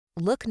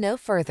Look no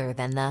further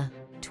than the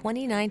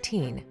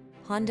 2019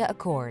 Honda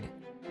Accord.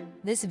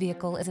 This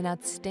vehicle is an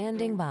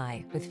outstanding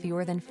buy with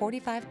fewer than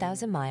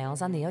 45,000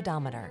 miles on the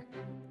odometer.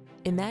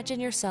 Imagine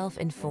yourself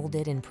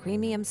enfolded in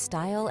premium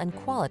style and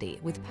quality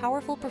with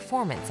powerful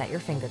performance at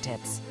your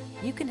fingertips.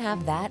 You can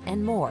have that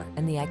and more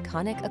in the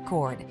iconic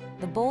Accord,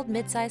 the bold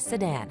midsize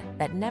sedan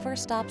that never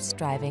stops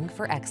striving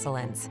for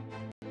excellence.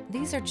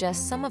 These are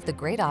just some of the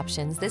great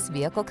options this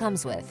vehicle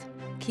comes with: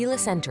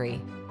 keyless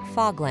entry,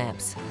 fog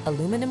lamps,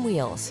 aluminum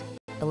wheels,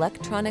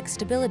 electronic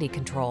stability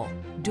control,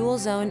 dual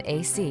zone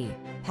AC,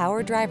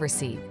 power driver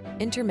seat,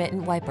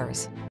 intermittent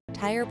wipers,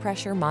 tire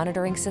pressure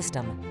monitoring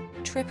system,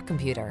 trip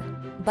computer,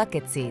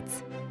 bucket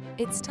seats.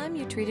 It's time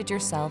you treated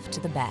yourself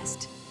to the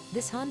best.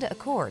 This Honda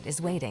Accord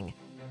is waiting.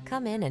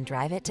 Come in and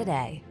drive it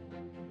today.